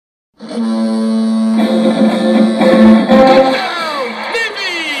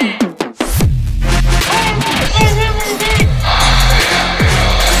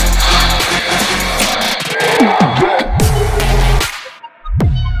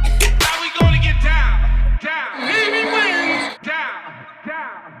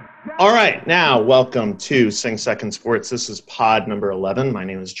All right, now welcome to Sing Second Sports. This is pod number 11. My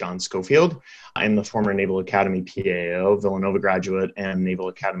name is John Schofield. I'm the former Naval Academy PAO, Villanova graduate, and Naval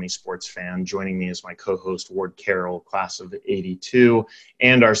Academy sports fan. Joining me is my co-host, Ward Carroll, class of '82,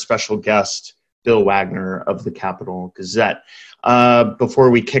 and our special guest, Bill Wagner of the Capital Gazette. Before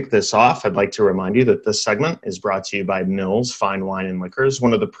we kick this off, I'd like to remind you that this segment is brought to you by Mills Fine Wine and Liquors,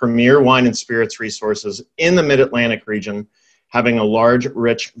 one of the premier wine and spirits resources in the Mid-Atlantic region, having a large,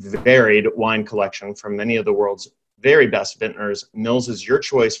 rich, varied wine collection from many of the world's very best vintners. Mills is your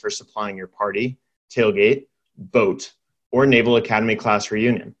choice for supplying your party, tailgate, boat, or Naval Academy class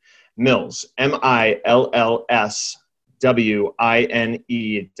reunion. Mills,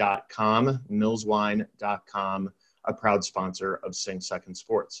 MILLSWINE.com, millswine.com, a proud sponsor of Sing Second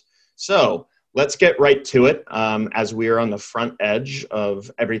Sports. So let's get right to it, as we are on the front edge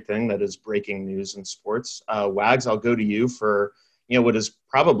of everything that is breaking news in sports. Wags, I'll go to you for what is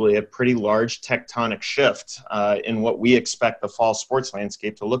probably a pretty large tectonic shift in what we expect the fall sports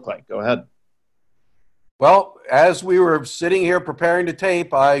landscape to look like. Go ahead. Well, as we were sitting here preparing to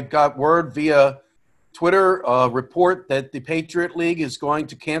tape, I got word via Twitter report that the Patriot League is going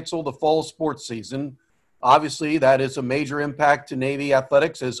to cancel the fall sports season. Obviously, that is a major impact to Navy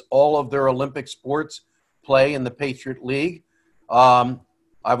athletics, as all of their Olympic sports play in the Patriot League. I've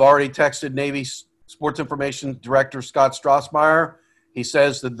already texted Navy Sports Information Director Scott Strassmeyer. He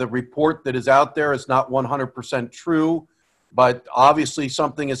says that the report that is out there is not 100% true, but obviously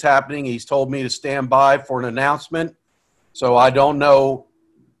something is happening. He's told me to stand by for an announcement. So I don't know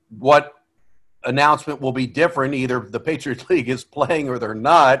what announcement will be different. Either the Patriot League is playing or they're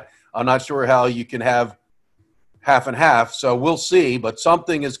not. I'm not sure how you can have half and half. So we'll see, but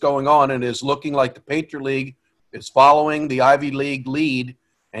something is going on, and it is looking like the Patriot League is following the Ivy League lead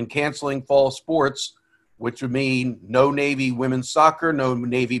and canceling fall sports, which would mean no Navy women's soccer, no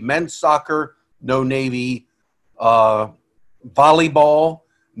Navy men's soccer, no Navy volleyball,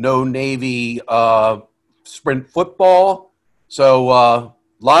 no Navy sprint football. So a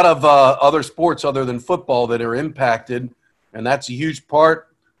lot of other sports other than football that are impacted, and that's a huge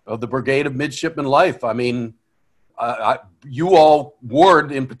part of the Brigade of Midshipman life. I mean, you all,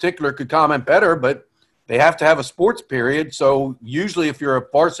 Ward in particular, could comment better, but they have to have a sports period. So usually if you're a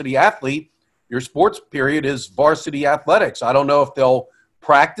varsity athlete, your sports period is varsity athletics. I don't know if they'll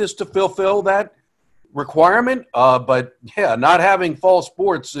practice to fulfill that requirement, but yeah, not having fall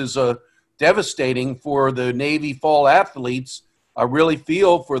sports is devastating for the Navy fall athletes. I really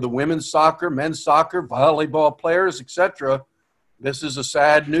feel for the women's soccer, men's soccer, volleyball players, etc. This is a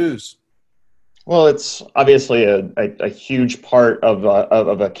sad news. Well, it's obviously a huge part of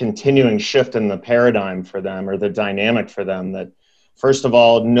a continuing shift in the paradigm for them, or the dynamic for them, that first of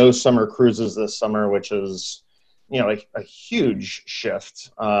all, no summer cruises this summer, which is, a huge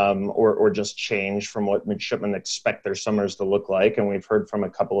shift or just change from what midshipmen expect their summers to look like. And we've heard from a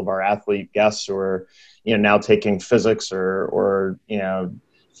couple of our athlete guests who are, now taking physics or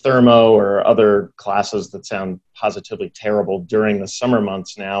thermo or other classes that sound positively terrible during the summer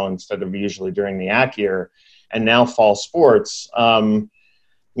months now, instead of usually during the AC year, and now fall sports. I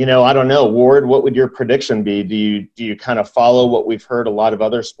don't know, Ward, what would your prediction be? Do you kind of follow what we've heard a lot of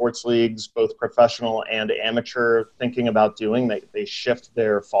other sports leagues, both professional and amateur, thinking about doing? They shift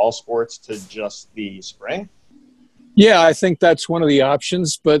their fall sports to just the spring? Yeah, I think that's one of the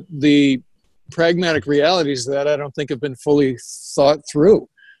options, but the pragmatic realities of that I don't think have been fully thought through.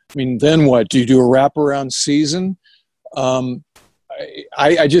 I mean, then what? Do you do a wraparound season? I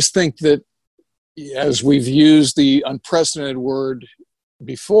just think that, as we've used the unprecedented word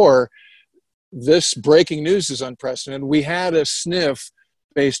before, this breaking news is unprecedented. We had a sniff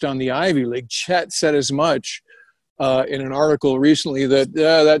based on the Ivy League. Chet said as much in an article recently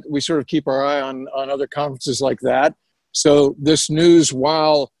that we sort of keep our eye on other conferences like that. So this news,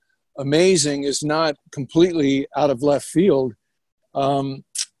 while amazing, is not completely out of left field. And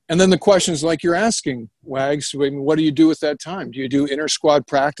then the questions like you're asking, Wags, what do you do with that time? Do you do inter-squad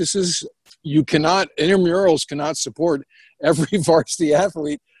practices? Intramurals cannot support every varsity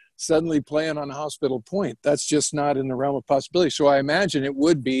athlete suddenly playing on Hospital Point. That's just not in the realm of possibility. So I imagine it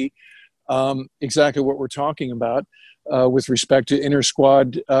would be exactly what we're talking about with respect to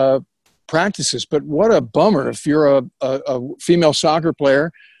inter-squad practices. But what a bummer if you're a female soccer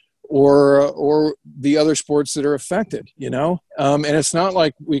player or the other sports that are affected, and it's not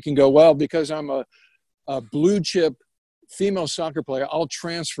like we can go, well, because I'm a a blue chip female soccer player, I'll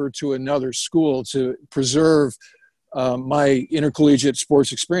transfer to another school to preserve my intercollegiate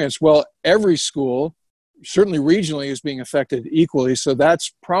sports experience. Well, every school, certainly regionally, is being affected equally, so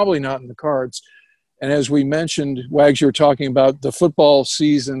that's probably not in the cards. And as we mentioned, Wags, you were talking about the football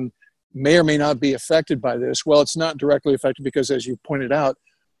season may or may not be affected by this. Well, it's not directly affected because, as you pointed out,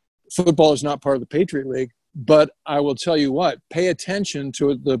 football is not part of the Patriot League. But I will tell you what, pay attention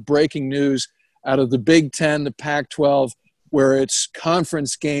to the breaking news out of the Big Ten, the Pac-12, where it's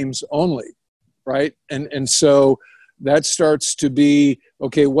conference games only, right? And so that starts to be,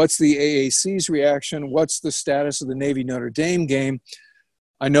 okay, what's the AAC's reaction? What's the status of the Navy-Notre Dame game?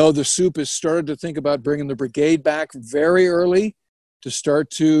 I know the Soup has started to think about bringing the brigade back very early to start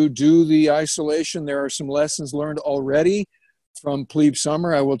to do the isolation. There are some lessons learned already from plebe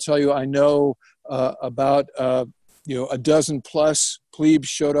summer. I will tell you, I know about a dozen plus plebes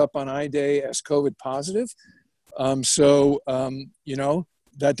showed up on I-Day as COVID positive.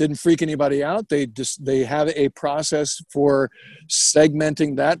 That didn't freak anybody out. They have a process for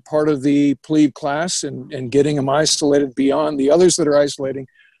segmenting that part of the plebe class and getting them isolated beyond the others that are isolating.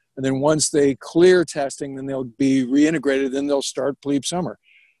 And then once they clear testing, then they'll be reintegrated. Then they'll start plebe summer.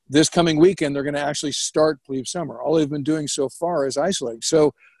 This coming weekend, they're going to actually start plebe summer. All they've been doing so far is isolating.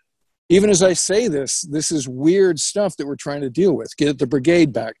 So even as I say this is weird stuff that we're trying to deal with. Get the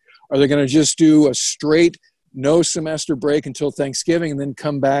brigade back. Are they going to just do a straight no semester break until Thanksgiving and then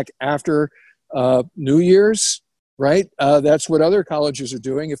come back after New Year's, right? That's what other colleges are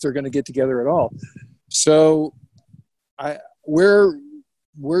doing if they're going to get together at all. So we're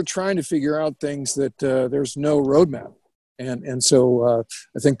trying to figure out things that there's no roadmap. And so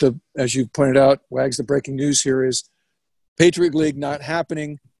I think as you pointed out, Wags, the breaking news here is Patriot League not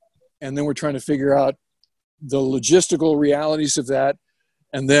happening. And then we're trying to figure out the logistical realities of that.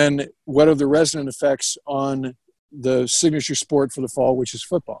 And then what are the resonant effects on the signature sport for the fall, which is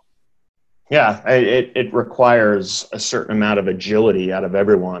football? Yeah, it requires a certain amount of agility out of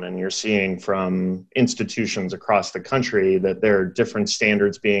everyone. And you're seeing from institutions across the country that there are different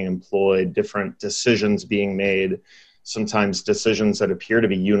standards being employed, different decisions being made, sometimes decisions that appear to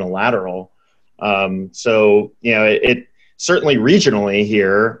be unilateral. It certainly regionally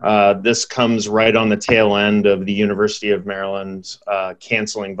here, this comes right on the tail end of the University of Maryland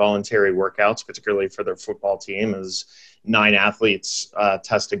canceling voluntary workouts, particularly for their football team, as 9 athletes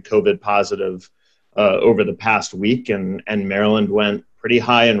tested COVID positive over the past week. And Maryland went pretty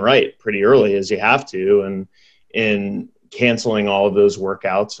high and right pretty early, as you have to, and in canceling all of those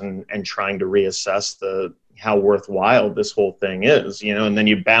workouts and trying to reassess how worthwhile this whole thing is, and then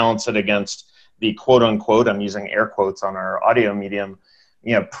you balance it against the quote unquote, I'm using air quotes on our audio medium,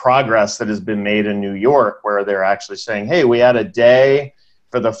 progress that has been made in New York, where they're actually saying, hey, we had a day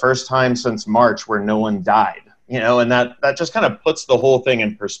for the first time since March where no one died, and that just kind of puts the whole thing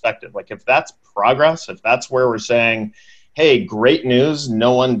in perspective. Like, if that's progress, if that's where we're saying, hey, great news,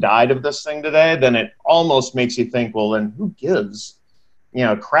 no one died of this thing today, then it almost makes you think, well, then who gives,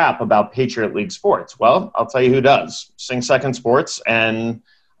 crap about Patriot League sports? Well, I'll tell you who does. Sing Second Sports and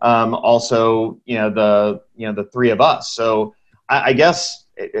also, the three of us. So I guess,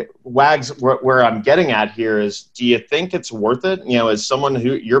 Wags, where I'm getting at here is, do you think it's worth it? As someone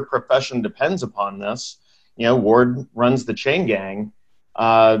who your profession depends upon this, Ward runs the chain gang.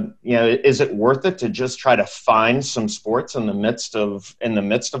 Is it worth it to just try to find some sports in the midst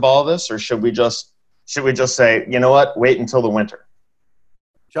of all this, or should we just say, you know what, wait until the winter?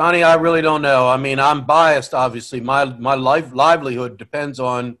 Johnny, I really don't know. I mean, I'm biased, obviously. My livelihood depends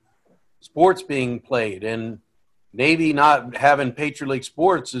on sports being played, and Navy not having Patriot League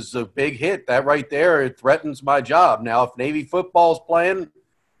sports is a big hit. That right there, it threatens my job. Now, if Navy football's playing,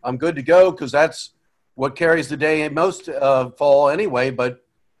 I'm good to go because that's what carries the day in most fall anyway. But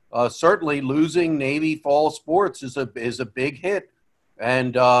certainly losing Navy fall sports is a big hit,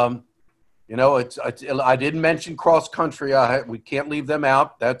 and I didn't mention cross country. We can't leave them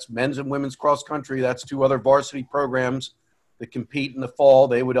out. That's men's and women's cross country. That's 2 other varsity programs that compete in the fall.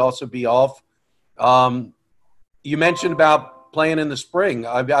 They would also be off. You mentioned about playing in the spring.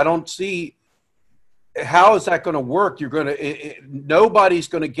 I don't see how is that going to work. Nobody's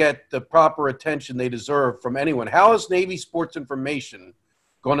going to get the proper attention they deserve from anyone. How is Navy Sports Information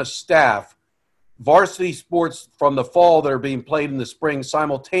going to staff varsity sports from the fall that are being played in the spring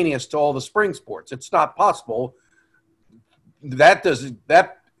simultaneous to all the spring sports? It's not possible. That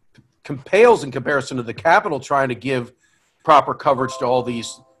pales in comparison to the Capitol trying to give proper coverage to all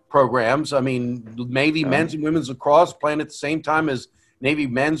these programs. I mean, Navy men's and women's lacrosse playing at the same time as Navy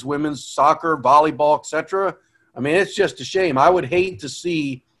men's, women's soccer, volleyball, etc. I mean, it's just a shame. I would hate to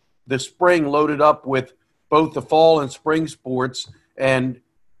see the spring loaded up with both the fall and spring sports, and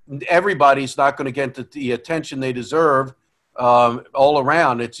everybody's not going to get the attention they deserve all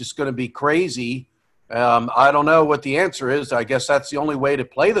around. It's just going to be crazy. I don't know what the answer is. I guess that's the only way to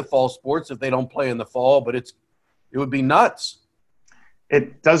play the fall sports if they don't play in the fall, but it would be nuts.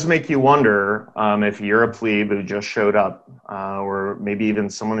 It does make you wonder if you're a plebe who just showed up, or maybe even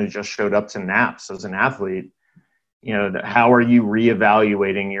someone who just showed up to NAPS as an athlete, how are you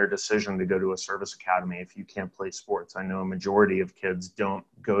reevaluating your decision to go to a service academy if you can't play sports? I know a majority of kids don't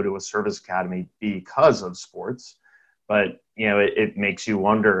go to a service academy because of sports, but it makes you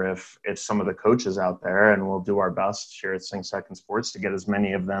wonder if some of the coaches out there, and we'll do our best here at Sing Second Sports to get as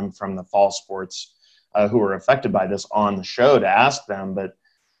many of them from the fall sports who are affected by this on the show to ask them. But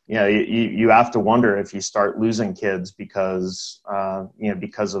you have to wonder if you start losing kids because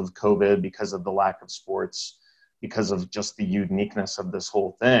because of COVID, because of the lack of sports, because of just the uniqueness of this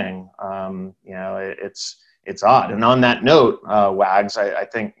whole thing. It's odd. And on that note, Wags, I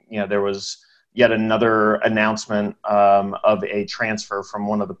think there was yet another announcement of a transfer from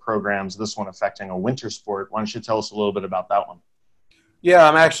one of the programs, this one affecting a winter sport. Why don't you tell us a little bit about that one? Yeah,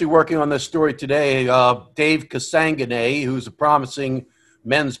 I'm actually working on this story today. Dave Casangane, who's a promising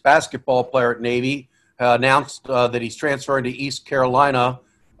men's basketball player at Navy, announced that he's transferring to East Carolina.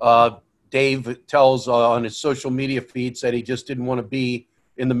 Dave tells on his social media feeds that he just didn't want to be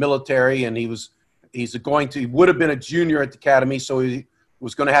in the military, and he would have been a junior at the academy, so he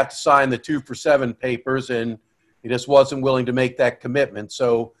was going to have to sign the 2-for-7 papers, and he just wasn't willing to make that commitment.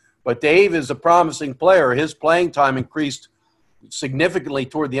 But Dave is a promising player. His playing time increased significantly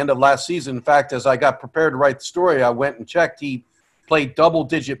toward the end of last season. In fact, as I got prepared to write the story, I went and checked. He played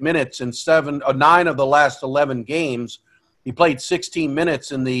double-digit minutes in 9 of the last 11 games. He played 16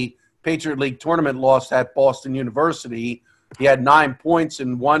 minutes in the Patriot League tournament loss at Boston University. He had 9 points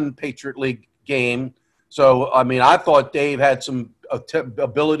in one Patriot League game. So, I thought Dave had some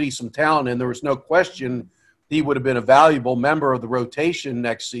ability, some talent, and there was no question he would have been a valuable member of the rotation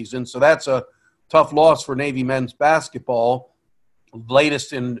next season. So that's a tough loss for Navy men's basketball.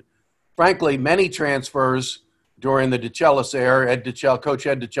 Latest in, frankly, many transfers during the DeChellis era. Coach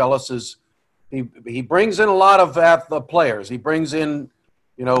Ed DeChellis he brings in a lot of players. He brings in,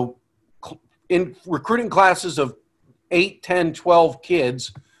 in recruiting classes of 8, 10, 12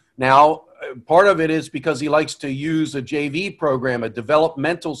 kids. Now, part of it is because he likes to use a JV program, a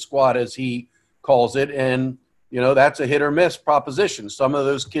developmental squad, as he calls it. And, that's a hit or miss proposition. Some of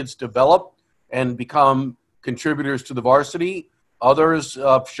those kids develop and become contributors to the varsity. Others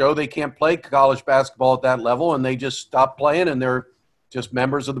show they can't play college basketball at that level, and they just stop playing, and they're just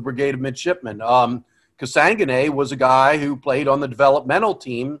members of the Brigade of Midshipmen. Casangane was a guy who played on the developmental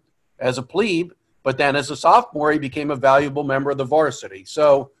team as a plebe, but then as a sophomore, he became a valuable member of the varsity.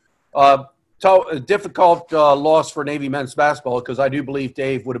 So a difficult loss for Navy men's basketball, because I do believe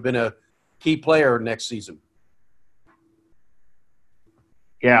Dave would have been a key player next season.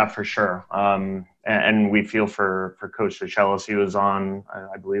 Yeah, for sure. And we feel for Coach DeChellis. He was on,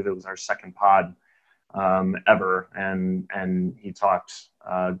 I believe it was our second pod ever, and he talked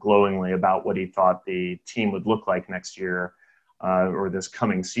glowingly about what he thought the team would look like next year or this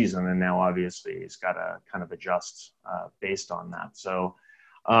coming season. And now obviously he's got to kind of adjust based on that. So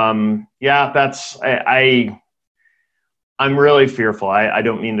I'm really fearful. I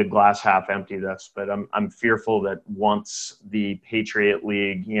don't mean to glass half empty this, but I'm fearful that once the Patriot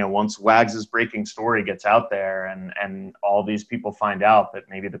League, once Wags' breaking story gets out there and all these people find out that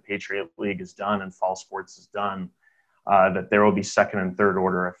maybe the Patriot League is done and fall sports is done, that there will be second and third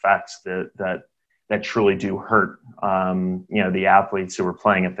order effects that truly do hurt, the athletes who were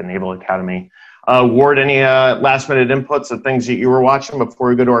playing at the Naval Academy. Ward, any last minute inputs of things that you were watching before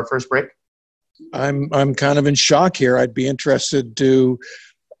we go to our first break? I'm kind of in shock here. I'd be interested to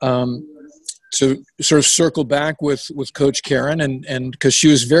sort of circle back with Coach Karen, and because she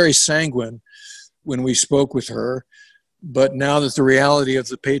was very sanguine when we spoke with her, but now that the reality of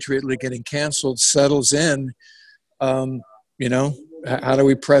the Patriot League getting canceled settles in, how do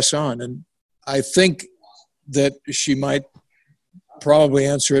we press on? And I think that she might probably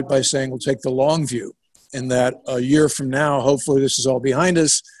answer it by saying we'll take the long view, in that a year from now, hopefully this is all behind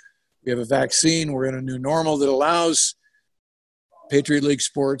us. We have a vaccine. We're in a new normal that allows Patriot League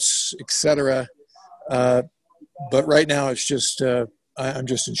sports, etc. But right now, it's just I'm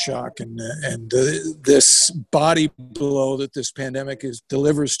just in shock, and this body blow that this pandemic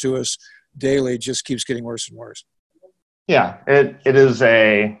delivers to us daily just keeps getting worse and worse. Yeah, it is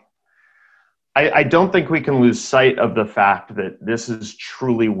I don't think we can lose sight of the fact that this is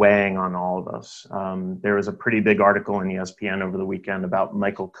truly weighing on all of us. There was a pretty big article in ESPN over the weekend about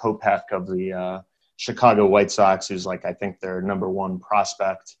Michael Kopech of the Chicago White Sox, who's like, I think their number one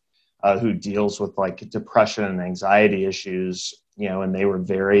prospect, who deals with like depression and anxiety issues, and they were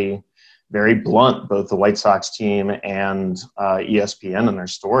very, very blunt, both the White Sox team and ESPN, in their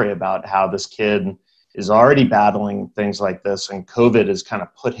story about how this kid is already battling things like this, and COVID has kind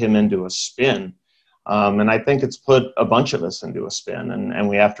of put him into a spin. And I think it's put a bunch of us into a spin, and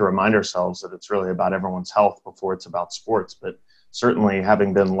we have to remind ourselves that it's really about everyone's health before it's about sports. But certainly,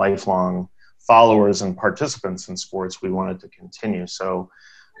 having been lifelong followers and participants in sports, we want it to continue. So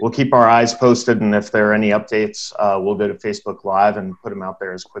we'll keep our eyes posted, and if there are any updates, we'll go to Facebook Live and put them out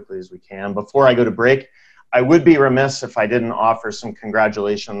there as quickly as we can. Before I go to break, I would be remiss if I didn't offer some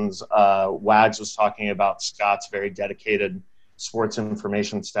congratulations. Wags was talking about Scott's very dedicated sports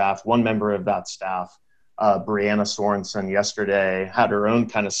information staff. One member of that staff, Brianna Sorensen, yesterday had her own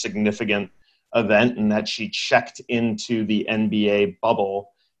kind of significant event, in that she checked into the NBA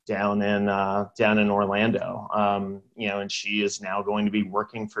bubble down in Orlando. And she is now going to be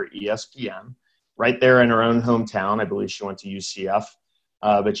working for ESPN right there in her own hometown. I believe she went to UCF,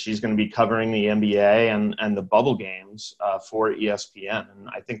 but she's going to be covering the NBA and the bubble games for ESPN. And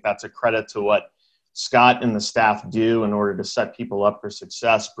I think that's a credit to what Scott and the staff do in order to set people up for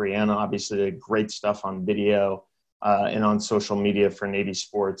success. Brianna obviously did great stuff on video and on social media for Navy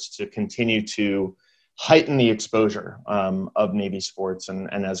sports to continue to heighten the exposure of Navy sports. And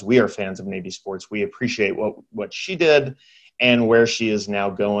as we are fans of Navy sports, we appreciate what she did and where she is now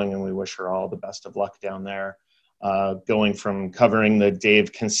going. And we wish her all the best of luck down there, going from covering the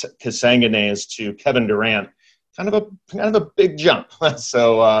Dave Kasanganese to Kevin Durant, kind of a big jump.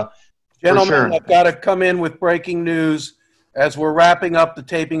 So, gentlemen, sure. I've got to come in with breaking news. As we're wrapping up the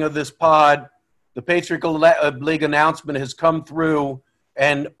taping of this pod, the Patriot League announcement has come through,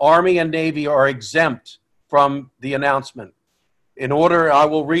 and Army and Navy are exempt from the announcement. In order, I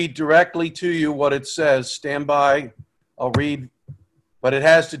will read directly to you what it says. Stand by. I'll read. But it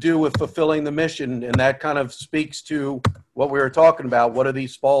has to do with fulfilling the mission, and that kind of speaks to what we were talking about. What are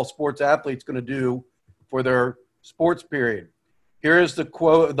these fall sports athletes going to do for their sports period? Here is the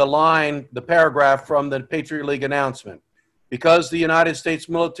quote, the paragraph from the Patriot League announcement. Because the United States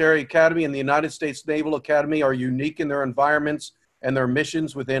Military Academy and the United States Naval Academy are unique in their environments and their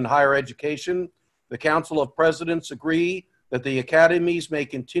missions within higher education, the Council of Presidents agree that the academies may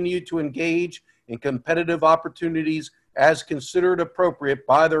continue to engage in competitive opportunities as considered appropriate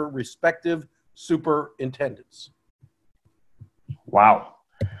by their respective superintendents. Wow.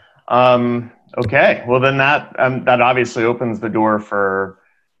 Okay. Well, then that obviously opens the door for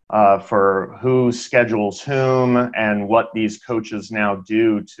who schedules whom and what these coaches now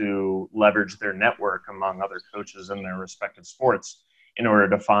do to leverage their network among other coaches in their respective sports in order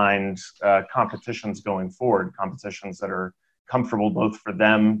to find competitions going forward, competitions that are comfortable both for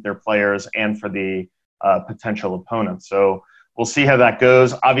them, their players, and for the potential opponents. So we'll see how that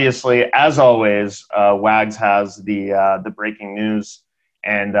goes. Obviously, as always, Wags has the breaking news,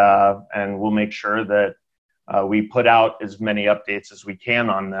 and we'll make sure that we put out as many updates as we can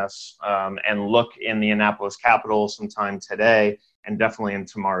on this, and look in the Annapolis Capitol sometime today, and definitely in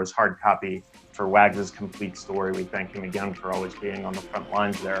tomorrow's hard copy for Wags' complete story. We thank him again for always being on the front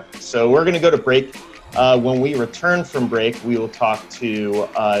lines there. So we're going to go to break. When we return from break, we will talk to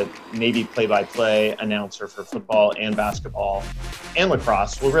Navy play-by-play announcer for football and basketball and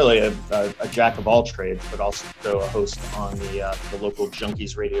lacrosse. We're really a jack of all trades, but also a host on the local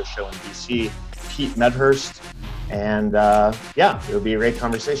Junkies radio show in DC, Pete Medhurst. And it'll be a great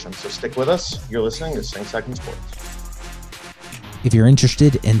conversation. So stick with us. You're listening to Sing Second Sports. If you're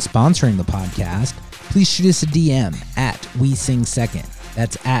interested in sponsoring the podcast, please shoot us a DM at We Sing Second.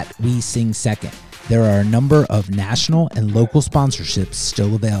 That's at We Sing Second. There are a number of national and local sponsorships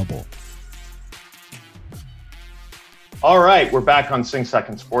still available. All right, we're back on Sing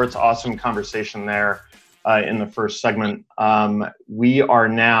Second Sports. Awesome conversation there in the first segment. We are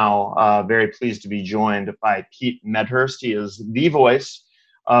now very pleased to be joined by Pete Medhurst. He is the voice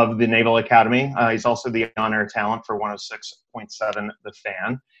of the Naval Academy. He's also the on-air talent for 106.7 The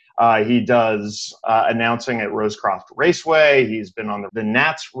Fan. He does announcing at Rosecroft Raceway. He's been on the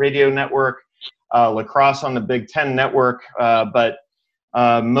Nats radio network, lacrosse on the Big Ten network, but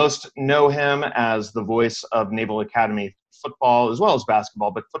most know him as the voice of Naval Academy football as well as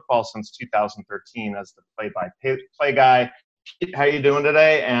basketball, but football since 2013 as the play-by-play guy. Pete, how are you doing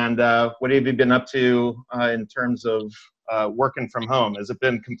today? And what have you been up to in terms of working from home? Has it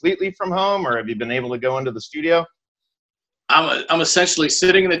been completely from home, or have you been able to go into the studio? I'm essentially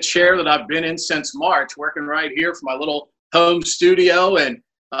sitting in the chair that I've been in since March, working right here from my little home studio. And,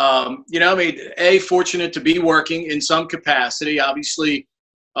 fortunate to be working in some capacity. Obviously,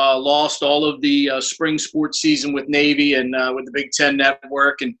 lost all of the spring sports season with Navy and with the Big Ten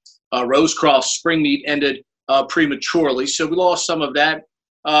Network, and Rosecroft spring meet ended prematurely. So we lost some of that.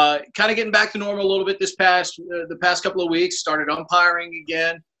 Kind of getting back to normal a little bit the past couple of weeks. Started umpiring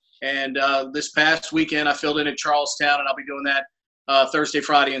again, and this past weekend I filled in at Charlestown, and I'll be doing that Thursday,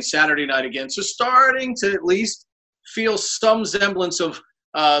 Friday, and Saturday night again. So starting to at least feel some semblance of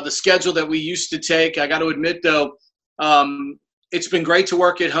the schedule that we used to take. I got to admit, though, it's been great to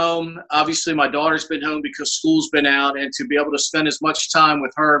work at home. Obviously, my daughter's been home because school's been out, and to be able to spend as much time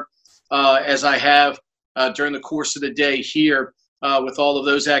with her as I have during the course of the day here with all of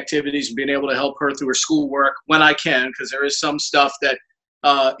those activities, and being able to help her through her schoolwork when I can, because there is some stuff that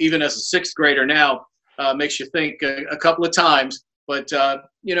even as a sixth grader now makes you think a couple of times. But,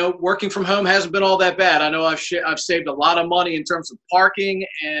 working from home hasn't been all that bad. I know I've saved a lot of money in terms of parking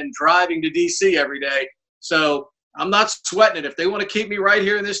and driving to D.C. every day. So I'm not sweating it. If they want to keep me right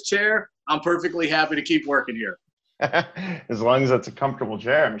here in this chair, I'm perfectly happy to keep working here. As long as it's a comfortable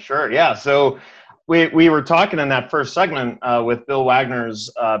chair, I'm sure. Yeah. So we were talking in that first segment with Bill Wagner's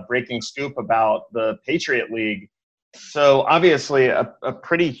breaking scoop about the Patriot League. So obviously a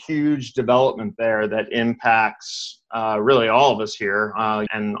pretty huge development there that impacts really all of us here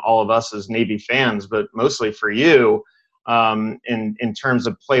and all of us as Navy fans, but mostly for you. In terms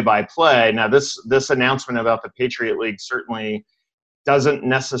of play-by-play. Now, this announcement about the Patriot League certainly doesn't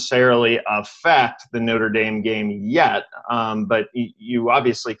necessarily affect the Notre Dame game yet, but you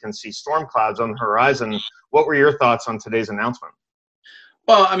obviously can see storm clouds on the horizon. What were your thoughts on today's announcement?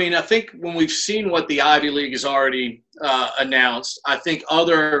 Well, I mean, I think when we've seen what the Ivy League has already announced, I think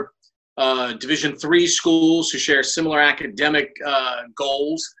other Division III schools who share similar academic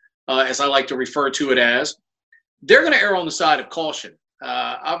goals, as I like to refer to it as, they're going to err on the side of caution.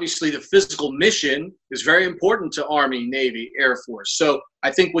 Obviously, the physical mission is very important to Army, Navy, Air Force. So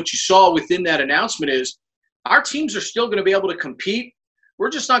I think what you saw within that announcement is our teams are still going to be able to compete. We're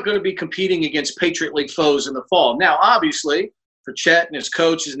just not going to be competing against Patriot League foes in the fall. Now, obviously, for Chet and his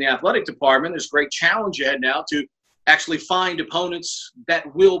coaches in the athletic department, there's a great challenge ahead now to actually find opponents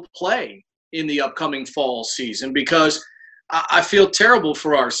that will play in the upcoming fall season, because I feel terrible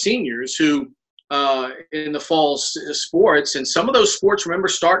for our seniors who in the fall sports, and some of those sports, remember,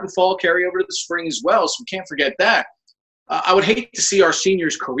 start in fall, carry over to the spring as well, so we can't forget that. I would hate to see our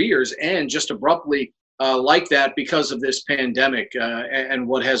seniors' careers end just abruptly like that because of this pandemic and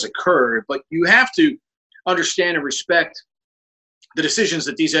what has occurred. But you have to understand and respect the decisions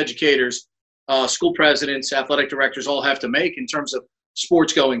that these educators, school presidents, athletic directors all have to make in terms of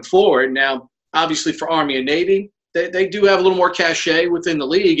sports going forward. Now, obviously for Army and Navy, they do have a little more cachet within the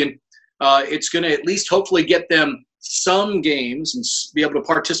league, and it's going to at least hopefully get them some games and be able to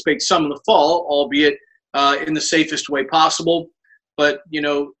participate some in the fall, albeit in the safest way possible. But,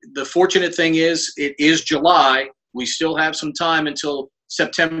 the fortunate thing is it is July. We still have some time until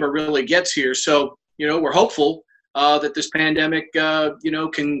September really gets here. So, we're hopeful that this pandemic,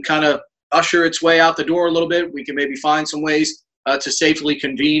 can kind of usher its way out the door a little bit. We can maybe find some ways to safely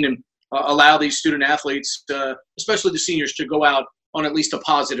convene and allow these student athletes, especially the seniors, to go out on at least a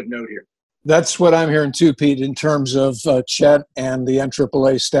positive note here. That's what I'm hearing too, Pete, in terms of Chet and the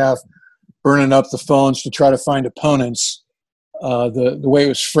NAAA staff burning up the phones to try to find opponents. The way it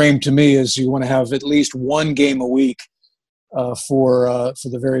was framed to me is you want to have at least one game a week for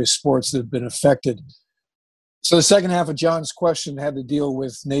the various sports that have been affected. So the second half of John's question had to deal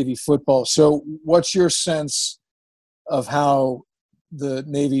with Navy football. So what's your sense of how the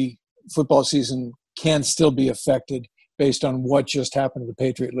Navy football season can still be affected based on what just happened to the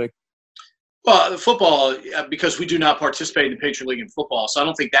Patriot League? Well, the football, because we do not participate in the Patriot League in football, so I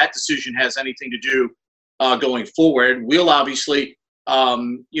don't think that decision has anything to do going forward. We'll obviously,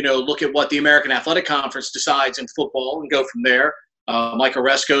 look at what the American Athletic Conference decides in football and go from there. Mike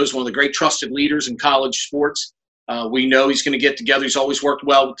Oresco is one of the great trusted leaders in college sports. We know he's going to get together. He's always worked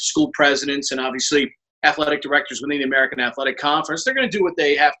well with the school presidents and obviously athletic directors within the American Athletic Conference. They're going to do what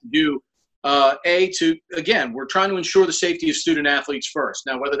they have to do. We're trying to ensure the safety of student athletes first.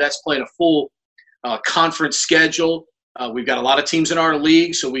 Now, whether that's playing a full conference schedule, we've got a lot of teams in our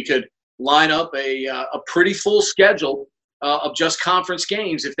league, so we could line up a pretty full schedule of just conference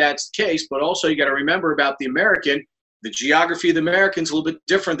games if that's the case. But also you got to remember about the American. The geography of the American is a little bit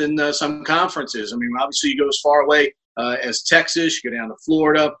different than some conferences. I mean, obviously you go as far away as Texas, you go down to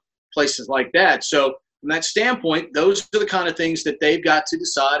Florida, places like that. So from that standpoint, those are the kind of things that they've got to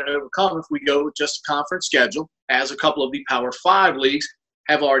decide and overcome if we go with just a conference schedule, as a couple of the Power 5 leagues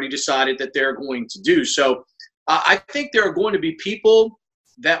have already decided that they're going to do. So I think there are going to be people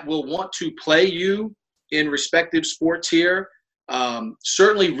that will want to play you in respective sports here.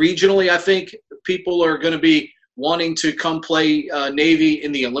 Certainly regionally, I think people are going to be wanting to come play Navy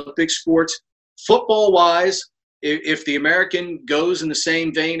in the Olympic sports. Football-wise, if the American goes in the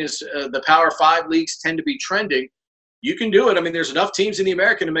same vein as the Power 5 leagues tend to be trending, you can do it. I mean, there's enough teams in the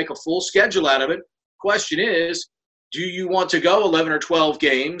American to make a full schedule out of it. Question is, do you want to go 11 or 12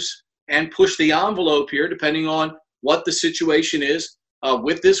 games and push the envelope here, depending on what the situation is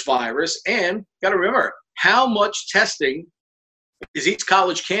with this virus? And got to remember, how much testing is each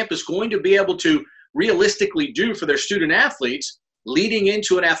college campus going to be able to realistically do for their student athletes leading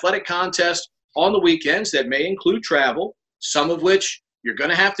into an athletic contest on the weekends that may include travel, some of which you're going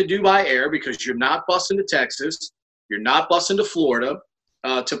to have to do by air because you're not busing to Texas, you're not busing to Florida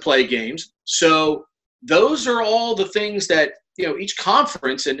to play games. So those are all the things that, each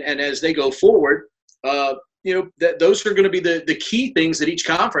conference and as they go forward, those are going to be the key things that each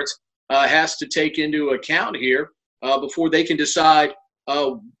conference has to take into account here before they can decide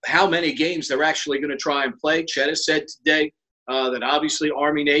how many games they're actually going to try and play. Chet has said today that obviously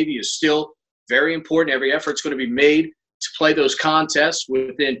Army-Navy is still very important. Every effort's going to be made to play those contests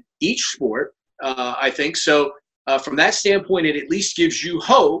within each sport, I think. So from that standpoint, it at least gives you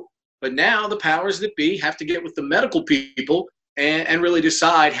hope. But now the powers that be have to get with the medical people and really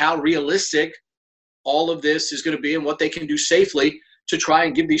decide how realistic all of this is going to be and what they can do safely to try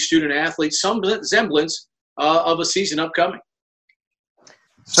and give these student athletes some semblance of a season upcoming.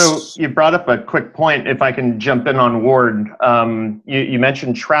 So you brought up a quick point, if I can jump in on Ward. You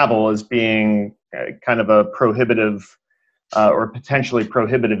mentioned travel as being kind of a prohibitive or potentially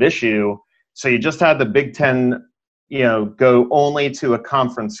prohibitive issue. So you just had the Big Ten, go only to a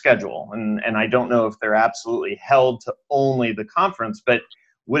conference schedule. And I don't know if they're absolutely held to only the conference, but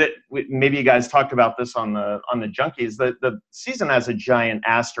maybe you guys talked about this on the Junkies, the season has a giant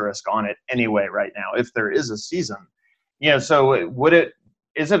asterisk on it anyway right now, if there is a season. So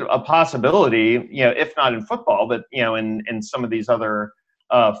is it a possibility, if not in football, but, in some of these other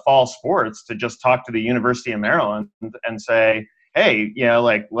fall sports, to just talk to the University of Maryland and say, hey,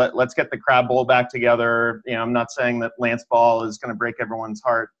 let's get the Crab Bowl back together. I'm not saying that Lance Ball is going to break everyone's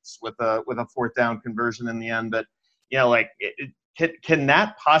hearts with a fourth down conversion in the end, but, can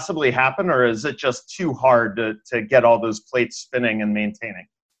that possibly happen, or is it just too hard to get all those plates spinning and maintaining?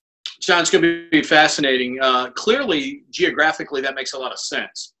 John, it's going to be fascinating. Clearly, geographically, that makes a lot of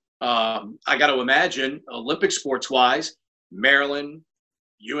sense. I got to imagine, Olympic sports-wise, Maryland,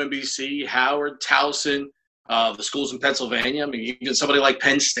 UMBC, Howard, Towson, the schools in Pennsylvania. I mean, even somebody like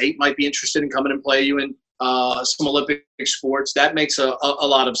Penn State might be interested in coming and play you in some Olympic sports. That makes a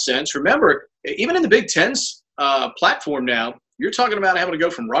lot of sense. Remember, even in the Big Ten's platform now, you're talking about having to go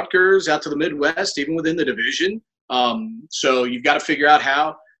from Rutgers out to the Midwest, even within the division. So you've got to figure out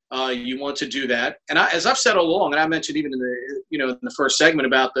how you want to do that. And as I've said all along, and I mentioned even in the first segment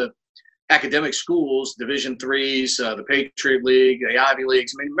about the academic schools, Division IIIs, the Patriot League, the Ivy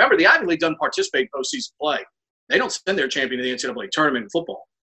Leagues. I mean, remember, the Ivy League doesn't participate in postseason play. They don't send their champion to the NCAA tournament in football.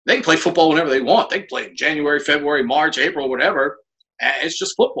 They can play football whenever they want. They can play in January, February, March, April, whatever. It's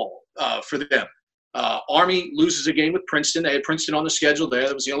just football for them. Army loses a game with Princeton. They had Princeton on the schedule there.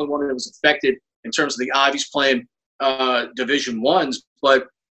 That was the only one that was affected in terms of the Ivies playing Division I's. But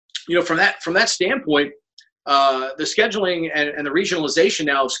from that standpoint, the scheduling and the regionalization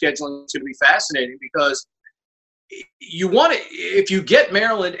now of scheduling is going to be fascinating, because you want it. If you get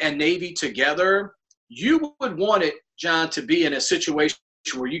Maryland and Navy together, you would want it, John, to be in a situation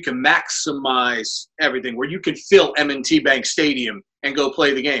where you can maximize everything, where you can fill M&T Bank Stadium and go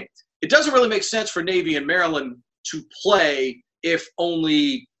play the game. It doesn't really make sense for Navy and Maryland to play if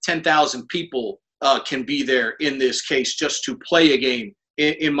only 10,000 people can be there in this case just to play a game,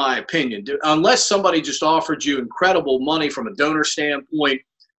 in my opinion. Unless somebody just offered you incredible money from a donor standpoint,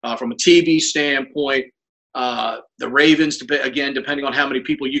 from a TV standpoint, the Ravens, again, depending on how many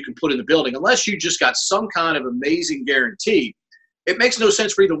people you can put in the building, unless you just got some kind of amazing guarantee, it makes no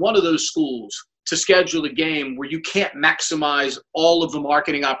sense for either one of those schools to schedule a game where you can't maximize all of the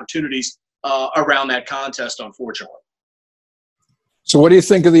marketing opportunities around that contest, unfortunately. So what do you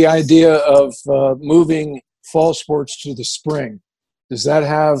think of the idea of moving fall sports to the spring? Is that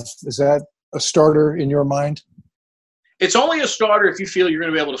a starter in your mind? It's only a starter if you feel you're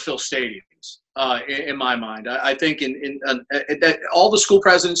going to be able to fill stadiums, in my mind. I think that all the school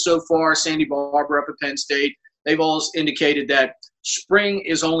presidents so far, Sandy Barber up at Penn State, they've all indicated that spring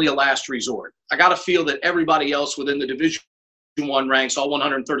is only a last resort. I got to feel that everybody else within the Division I ranks, all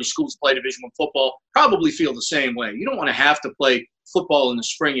 130 schools play Division I football, probably feel the same way. You don't want to have to play football in the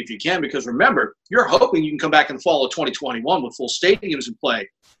spring if you can, because remember, you're hoping you can come back in the fall of 2021 with full stadiums in play.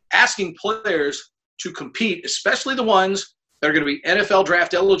 Asking players to compete, especially the ones that are going to be NFL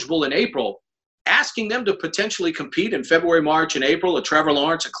draft eligible in April, asking them to potentially compete in February, March, and April. A Trevor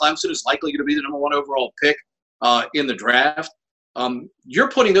Lawrence at Clemson is likely going to be the number 1 overall pick in the draft. You're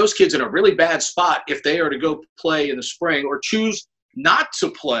putting those kids in a really bad spot if they are to go play in the spring or choose not to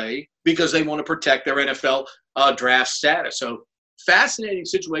play because they want to protect their NFL draft status. So fascinating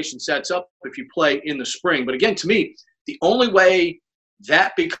situation sets up if you play in the spring. But again, to me, the only way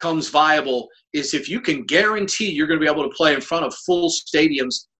that becomes viable is if you can guarantee you're going to be able to play in front of full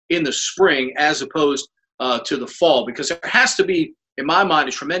stadiums in the spring as opposed to the fall, because there has to be, in my mind,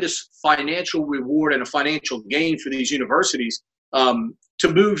 a tremendous financial reward and a financial gain for these universities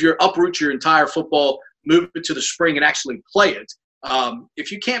to uproot your entire football, move it to the spring and actually play it.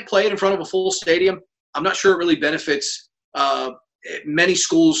 If you can't play it in front of a full stadium, I'm not sure it really benefits many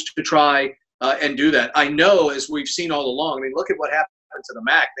schools to try and do that. I know, as we've seen all along, I mean, look at what happened to the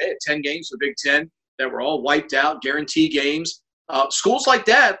MAC. They had 10 games for the Big Ten that were all wiped out, guarantee games. Schools like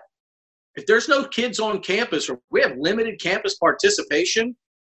that, if there's no kids on campus or we have limited campus participation,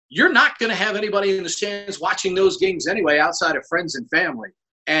 you're not going to have anybody in the stands watching those games anyway outside of friends and family.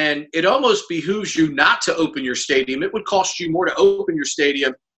 And it almost behooves you not to open your stadium. It would cost you more to open your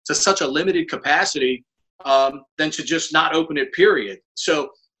stadium to such a limited capacity than to just not open it, period. So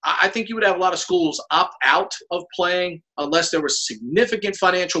I think you would have a lot of schools opt out of playing unless there was significant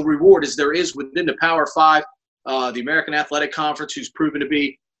financial reward, as there is within the Power Five, the American Athletic Conference, who's proven to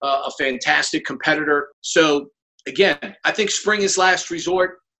be a fantastic competitor. So, again, I think spring is last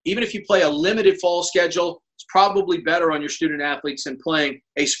resort. Even if you play a limited fall schedule, it's probably better on your student athletes than playing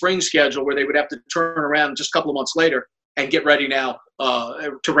a spring schedule where they would have to turn around just a couple of months later and get ready now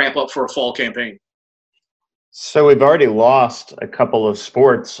to ramp up for a fall campaign. So we've already lost a couple of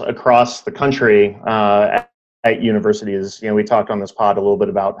sports across the country at universities. You know, we talked on this pod a little bit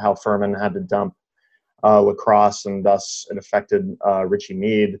about how Furman had to dump lacrosse, and thus it affected Richie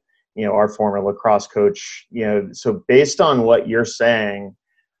Meade, you know, our former lacrosse coach. You know, so based on what you're saying,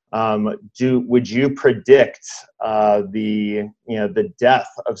 would you predict the death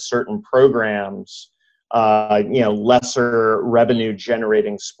of certain programs, lesser revenue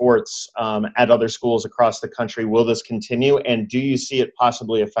generating sports at other schools across the country? Will this continue, and do you see it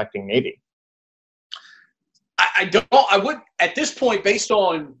possibly affecting Navy? I would, at this point, based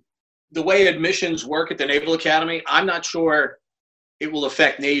on the way admissions work at the Naval Academy, I'm not sure it will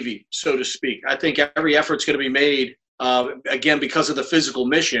affect Navy, so to speak. I think every effort's going to be made, again, because of the physical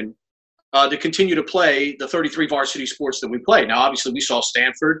mission, to continue to play the 33 varsity sports that we play. Now, obviously, we saw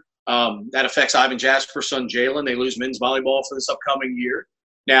Stanford. That affects Ivan Jasper's son, Jalen. They lose men's volleyball for this upcoming year.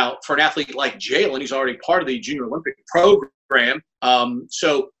 Now, for an athlete like Jalen, he's already part of the Junior Olympic program.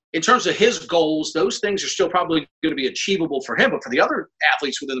 So in terms of his goals, those things are still probably going to be achievable for him. But for the other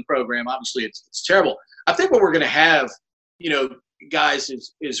athletes within the program, obviously, it's terrible. I think what we're going to have, guys,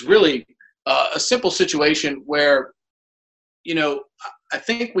 is really a simple situation where, I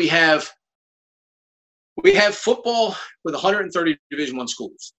think we have football with 130 Division I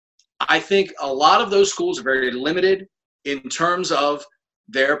schools. I think a lot of those schools are very limited in terms of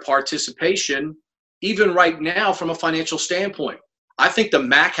their participation, even right now from a financial standpoint. I think the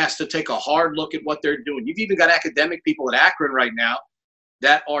MAC has to take a hard look at what they're doing. You've even got academic people at Akron right now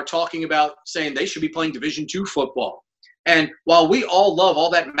that are talking about saying they should be playing Division II football. And while we all love all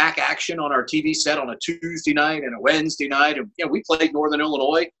that MAC action on our TV set on a Tuesday night and a Wednesday night, and we played Northern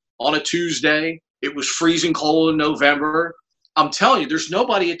Illinois on a Tuesday. It was freezing cold in November. I'm telling you, there's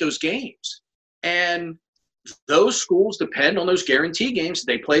nobody at those games. And those schools depend on those guarantee games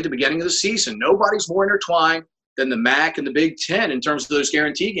that they play at the beginning of the season. Nobody's more intertwined than the MAC and the Big Ten in terms of those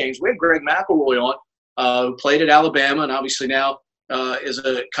guarantee games. We had Greg McElroy on, who played at Alabama and obviously now is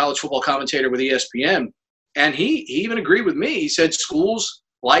a college football commentator with ESPN. And he even agreed with me. He said schools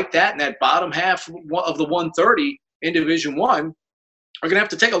like that in that bottom half of the 130 in Division I are going to have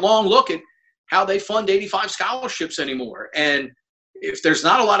to take a long look at how they fund 85 scholarships anymore. And if there's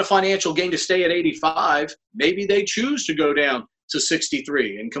not a lot of financial gain to stay at 85, maybe they choose to go down to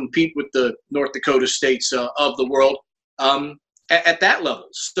 63 and compete with the North Dakota states of the world at that level.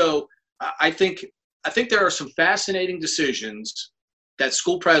 So I think there are some fascinating decisions that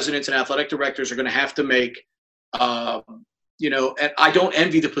school presidents and athletic directors are going to have to make. And I don't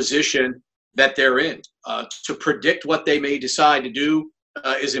envy the position that they're in. To predict what they may decide to do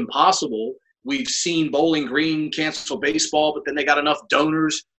is impossible. We've seen Bowling Green cancel baseball, but then they got enough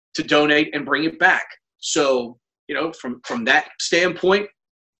donors to donate and bring it back. So, from that standpoint,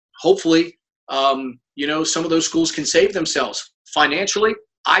 hopefully, some of those schools can save themselves financially.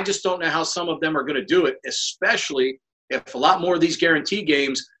 I just don't know how some of them are going to do it, especially if a lot more of these guarantee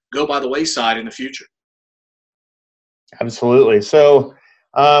games go by the wayside in the future. Absolutely. So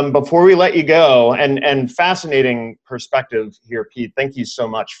before we let you go, and fascinating perspective here, Pete, thank you so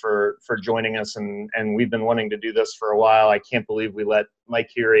much for joining us. And we've been wanting to do this for a while. I can't believe we let Mike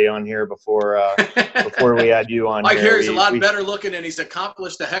Hury on here before we had you on Mike here. Hury's a lot better looking, and he's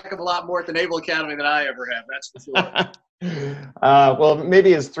accomplished a heck of a lot more at the Naval Academy than I ever have. That's for sure. Well,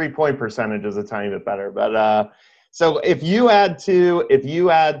 maybe his 3-point percentage is a tiny bit better, but so if you had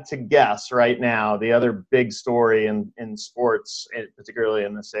to guess right now, the other big story in sports, particularly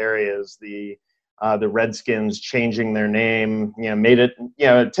in this area, is the Redskins changing their name. Made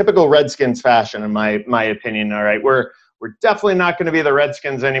it typical Redskins fashion, in my opinion. All right, we're definitely not going to be the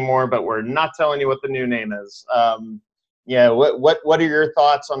Redskins anymore, but we're not telling you what the new name is. What are your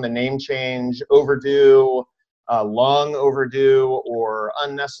thoughts on the name change? Overdue? Long overdue or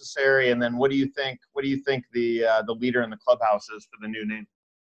unnecessary? And then what do you think the leader in the clubhouse is for the new name?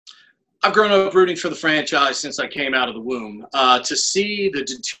 I've grown up rooting for the franchise since I came out of the womb. To see the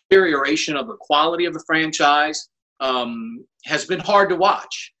deterioration of the quality of the franchise has been hard to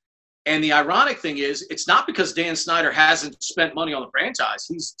watch. And the ironic thing is, it's not because Dan Snyder hasn't spent money on the franchise.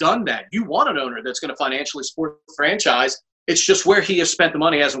 He's done that. You want an owner that's going to financially support the franchise. It's just where he has spent the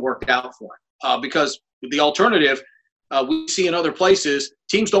money hasn't worked out for him. Because the alternative, we see in other places,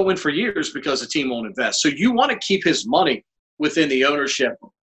 teams don't win for years because the team won't invest. So you want to keep his money within the ownership.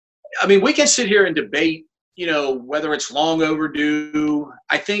 I mean, we can sit here and debate, whether it's long overdue.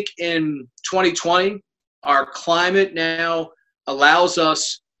 I think in 2020, our climate now allows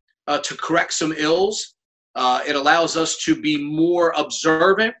us to correct some ills. It allows us to be more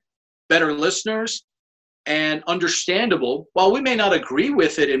observant, better listeners, and understandable. While we may not agree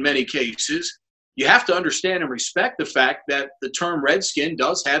with it in many cases, you have to understand and respect the fact that the term Redskin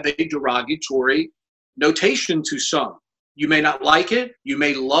does have a derogatory notation to some. You may not like it. You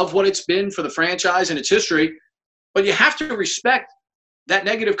may love what it's been for the franchise and its history, but you have to respect that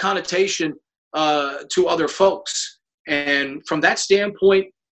negative connotation to other folks. And from that standpoint,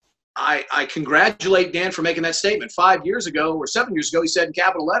 I congratulate Dan for making that statement. 5 years ago or 7 years ago, he said in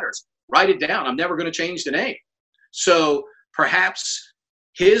capital letters, write it down. I'm never going to change the name. So perhaps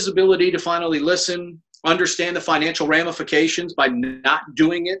his ability to finally listen, understand the financial ramifications by not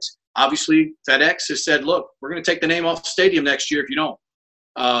doing it. Obviously, FedEx has said, look, we're going to take the name off the stadium next year if you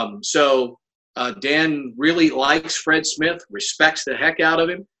don't. So Dan really likes Fred Smith, respects the heck out of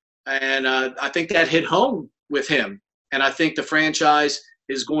him. And I think that hit home with him. And I think the franchise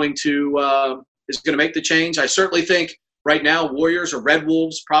is going to make the change. I certainly think right now Warriors or Red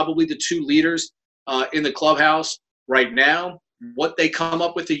Wolves, probably the two leaders in the clubhouse right now. What they come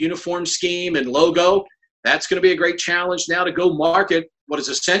up with, the uniform scheme and logo, that's going to be a great challenge now to go market what is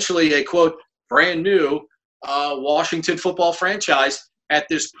essentially a, quote, brand new Washington football franchise at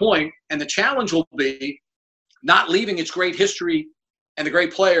this point. And the challenge will be not leaving its great history and the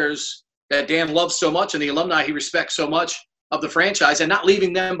great players that Dan loves so much and the alumni he respects so much of the franchise, and not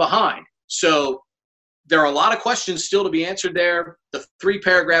leaving them behind. So there are a lot of questions still to be answered there. The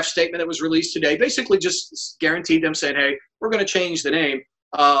 3-paragraph statement that was released today basically just guaranteed them saying, hey, we're going to change the name.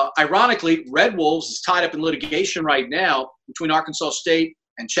 Ironically, Red Wolves is tied up in litigation right now between Arkansas State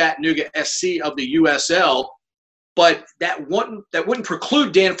and Chattanooga SC of the USL. But that wouldn't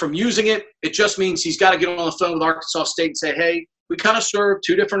preclude Dan from using it. It just means he's got to get on the phone with Arkansas State and say, hey, we kind of serve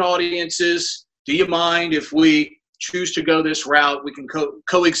two different audiences. Do you mind if we choose to go this route? We can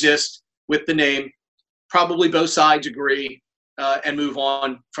coexist with the name. Probably both sides agree and move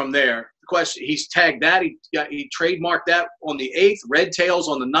on from there. The question, he's tagged that. He trademarked that on the 8th, Red Tails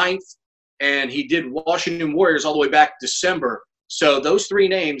on the 9th, and he did Washington Warriors all the way back December. So those 3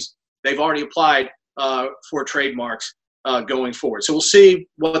 names, they've already applied for trademarks going forward. So we'll see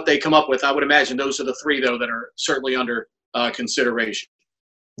what they come up with. I would imagine those are the 3, though, that are certainly under consideration.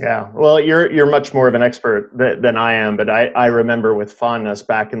 Yeah, well, you're much more of an expert than I am, but I remember with fondness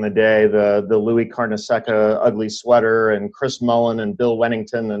back in the day the Louis Carnesecca ugly sweater and Chris Mullen and Bill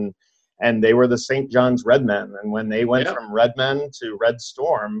Wennington and they were the St. John's Redmen, and when they went from Redmen to Red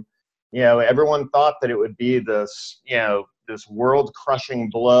Storm, everyone thought that it would be this this world-crushing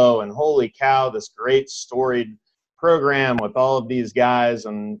blow, and holy cow, this great storied program with all of these guys,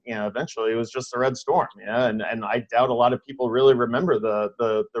 and eventually it was just the Red Storm. And I doubt a lot of people really remember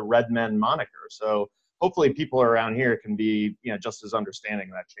the Redmen moniker. So hopefully people around here can be just as understanding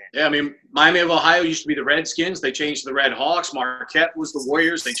of that change. Yeah, I mean, Miami of Ohio used to be the Redskins. They changed to the Red Hawks. Marquette was the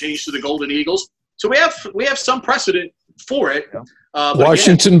Warriors. They changed to the Golden Eagles. So we have some precedent for it. Yeah.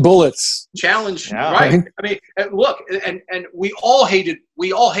 Washington Bullets challenge, right? I mean, look, and we all hated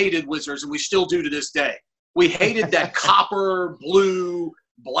Wizards, and we still do to this day. We hated that copper, blue,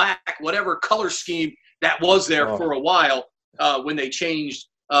 black, whatever color scheme that was there for a while when they changed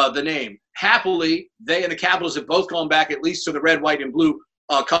the name. Happily, they and the Capitals have both gone back at least to the red, white, and blue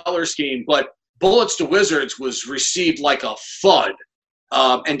color scheme. But Bullets to Wizards was received like a FUD.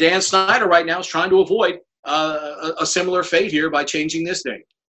 And Dan Snyder right now is trying to avoid a similar fate here by changing this name.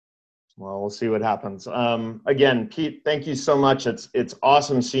 Well, we'll see what happens. Again, Pete, thank you so much. It's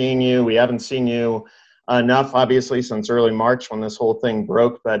awesome seeing you. We haven't seen you enough, obviously, since early March when this whole thing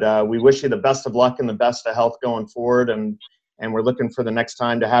broke. But we wish you the best of luck and the best of health going forward. And we're looking for the next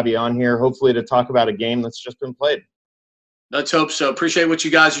time to have you on here, hopefully to talk about a game that's just been played. Let's hope so. Appreciate what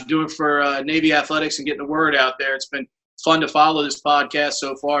you guys are doing for Navy Athletics and getting the word out there. It's been fun to follow this podcast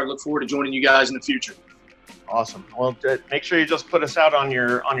so far. I look forward to joining you guys in the future. Awesome. Well, make sure you just put us out on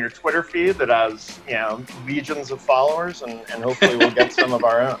your Twitter feed that has, legions of followers, and hopefully we'll get some of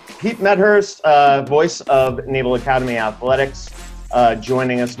our own. Pete Medhurst, voice of Naval Academy Athletics,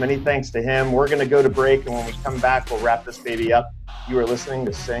 joining us. Many thanks to him. We're going to go to break, and when we come back, we'll wrap this baby up. You are listening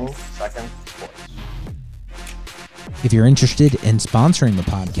to Sing Second Sports. If you're interested in sponsoring the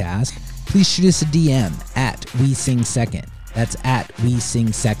podcast, please shoot us a DM at We Sing Second. That's at We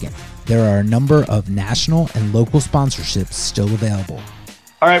Sing Second. There are a number of national and local sponsorships still available.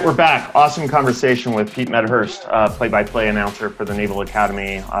 All right, we're back. Awesome conversation with Pete Medhurst, play-by-play announcer for the Naval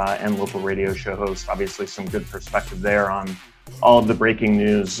Academy and local radio show host. Obviously, some good perspective there on all of the breaking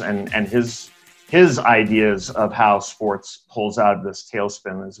news and his ideas of how sports pulls out of this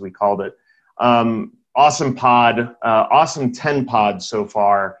tailspin, as we called it. Awesome pod, awesome 10 pods so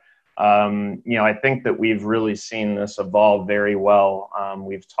far. I think that we've really seen this evolve very well.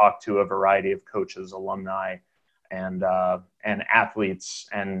 We've talked to a variety of coaches, alumni, and athletes,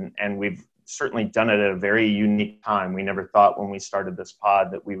 and we've certainly done it at a very unique time. We never thought when we started this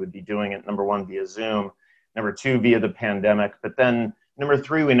pod that we would be doing it, number one, via Zoom, number two, via the pandemic, but then number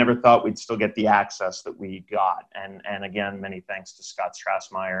three, we never thought we'd still get the access that we got. And again, many thanks to Scott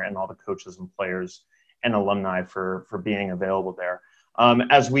Strassmeyer and all the coaches and players and alumni for being available there.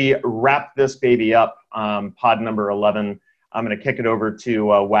 As we wrap this baby up, pod number 11, I'm going to kick it over to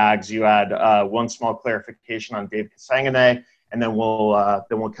Wags. You had one small clarification on Dave Casangane, and then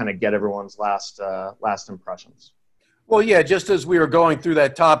we'll kind of get everyone's last impressions. Well, yeah, just as we were going through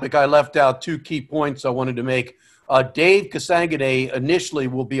that topic, I left out two key points I wanted to make. Dave Casangane initially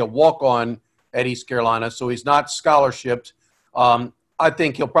will be a walk-on at East Carolina, so he's not scholarshiped. I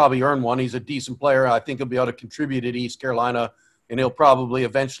think he'll probably earn one. He's a decent player. I think he'll be able to contribute at East Carolina, and he'll probably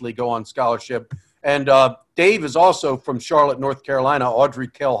eventually go on scholarship. And Dave is also from Charlotte, North Carolina, Audrey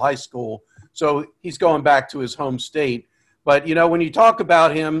Kell High School. So he's going back to his home state. But, when you talk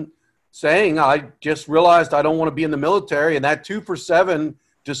about him saying, I just realized I don't want to be in the military, and that 2-for-7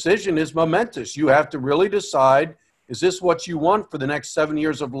 decision is momentous. You have to really decide, is this what you want for the next 7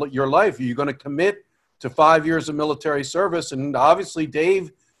 years of your life? Are you going to commit to 5 years of military service? And obviously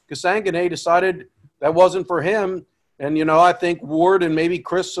Dave Casangane decided that wasn't for him. And, I think Ward and maybe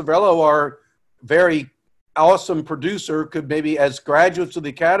Chris Savello are very awesome producer, could maybe as graduates of the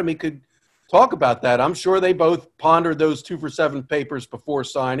academy could talk about that. I'm sure they both pondered those 2-for-7 papers before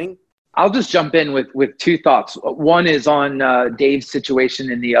signing. I'll just jump in with two thoughts. One is on Dave's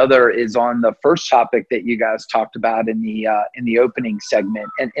situation, and the other is on the first topic that you guys talked about in the opening segment.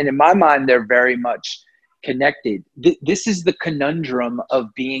 And in my mind, they're very much connected. This is the conundrum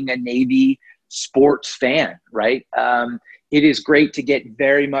of being a Navy sports fan, right? It is great to get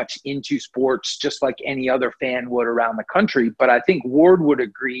very much into sports just like any other fan would around the country. But I think Ward would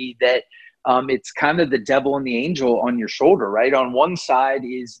agree that it's kind of the devil and the angel on your shoulder, right? On one side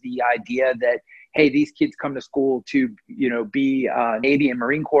is the idea that, hey, these kids come to school to, be Navy and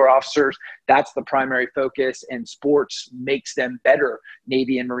Marine Corps officers. That's the primary focus, and sports makes them better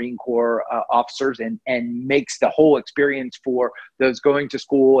Navy and Marine Corps officers and makes the whole experience for those going to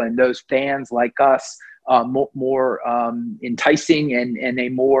school and those fans like us more enticing and a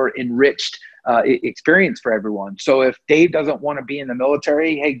more enriched experience for everyone. So if Dave doesn't want to be in the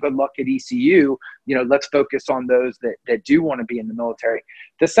military, hey, good luck at ECU. Let's focus on those that do want to be in the military.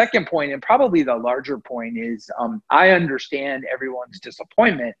 The second point, and probably the larger point, is I understand everyone's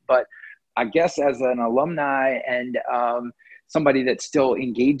disappointment, but I guess as an alumni and somebody that still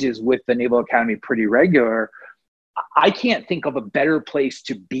engages with the Naval Academy pretty regular, I can't think of a better place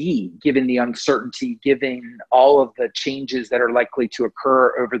to be given the uncertainty, given all of the changes that are likely to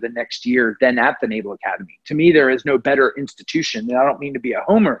occur over the next year than at the Naval Academy. To me, there is no better institution. And I don't mean to be a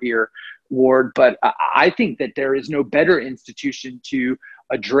homer here, Ward, but I think that there is no better institution to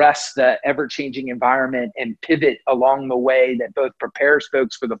address the ever-changing environment and pivot along the way that both prepares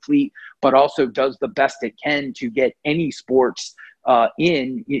folks for the fleet, but also does the best it can to get any sports at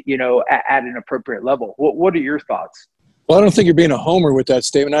an appropriate level. What are your thoughts? Well, I don't think you're being a homer with that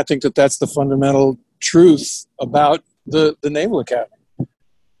statement. I think that that's the fundamental truth about the Naval Academy.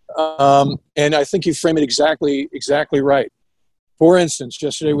 And I think you frame it exactly right. For instance,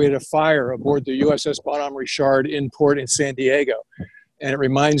 yesterday we had a fire aboard the USS Bonhomme Richard in port in San Diego. And it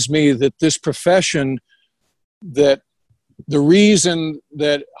reminds me that this profession, that the reason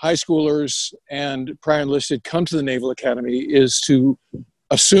that high schoolers and prior enlisted come to the Naval Academy is to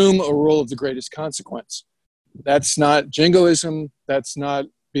assume a role of the greatest consequence. That's not jingoism. That's not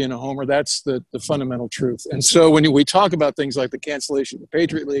being a homer. That's the fundamental truth. And so when we talk about things like the cancellation of the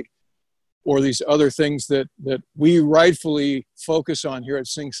Patriot League or these other things that we rightfully focus on here at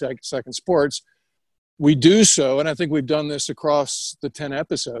Sing Second Sports, we do so, and I think we've done this across the 10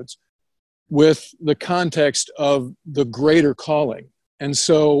 episodes, with the context of the greater calling. And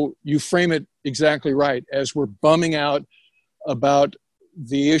so you frame it exactly right. As we're bumming out about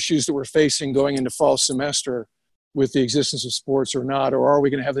the issues that we're facing going into fall semester with the existence of sports or not, or are we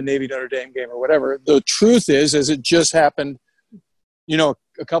going to have the Navy Notre Dame game or whatever, the truth is, as it just happened,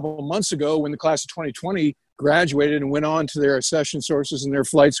 a couple of months ago when the class of 2020 graduated and went on to their accession sources and their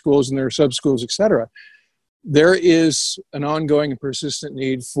flight schools and their sub schools, et cetera, there is an ongoing and persistent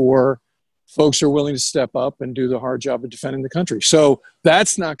need for folks who are willing to step up and do the hard job of defending the country. So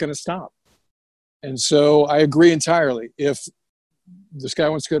that's not going to stop. And so I agree entirely. If this guy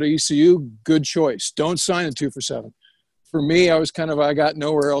wants to go to ECU, good choice. Don't sign a 2 for 7. For me, I was I got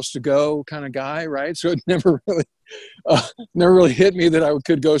nowhere else to go kind of guy, right? So it never really hit me that I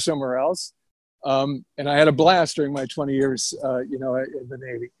could go somewhere else. And I had a blast during my 20 years, in the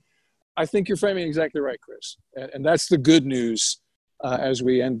Navy. I think you're framing it exactly right, Chris. And that's the good news as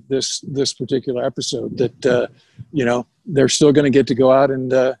we end this particular episode, that, they're still going to get to go out and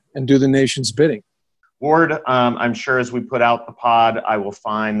do the nation's bidding. Ward, I'm sure as we put out the pod, I will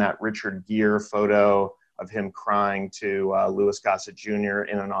find that Richard Gere photo of him crying to Louis Gossett Jr.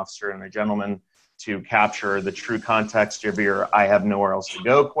 in An Officer and a Gentleman to capture the true context of your "I have nowhere else to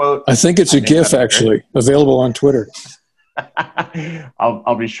go" quote. I think it's a GIF, actually, available on Twitter.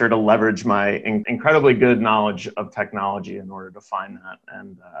 I'll be sure to leverage my incredibly good knowledge of technology in order to find that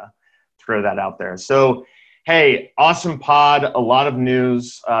and throw that out there. So, hey, awesome pod, a lot of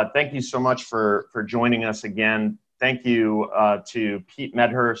news. Thank you so much for joining us again. Thank you to Pete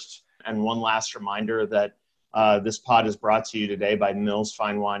Medhurst. And one last reminder that this pod is brought to you today by Mills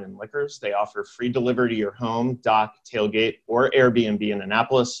Fine Wine and Liquors. They offer free delivery to your home, dock, tailgate, or Airbnb in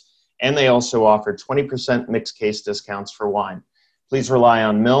Annapolis. And they also offer 20% mixed case discounts for wine. Please rely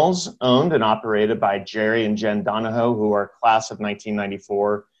on Mills, owned and operated by Jerry and Jen Donahoe, who are class of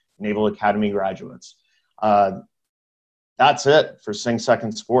 1994 Naval Academy graduates. That's it for Sing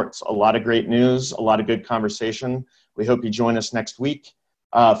Second Sports. A lot of great news, a lot of good conversation. We hope you join us next week.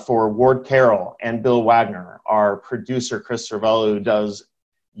 For Ward Carroll and Bill Wagner, our producer Chris Cervello, who does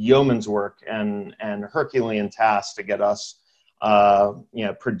yeoman's work and Herculean tasks to get us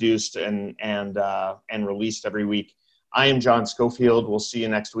produced and released every week. I am John Schofield. We'll see you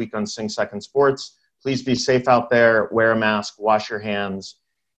next week on Sing Second Sports. Please be safe out there, wear a mask, wash your hands,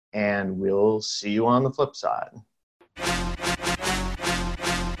 and we'll see you on the flip side.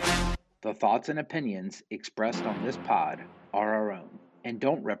 The thoughts and opinions expressed on this pod are our own and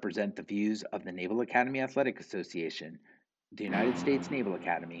don't represent the views of the Naval Academy Athletic Association, the United States Naval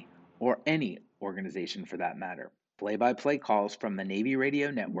Academy, or any organization for that matter. Play-by-play calls from the Navy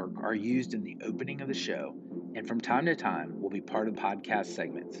Radio Network are used in the opening of the show and from time to time will be part of podcast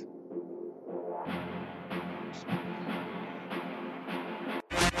segments.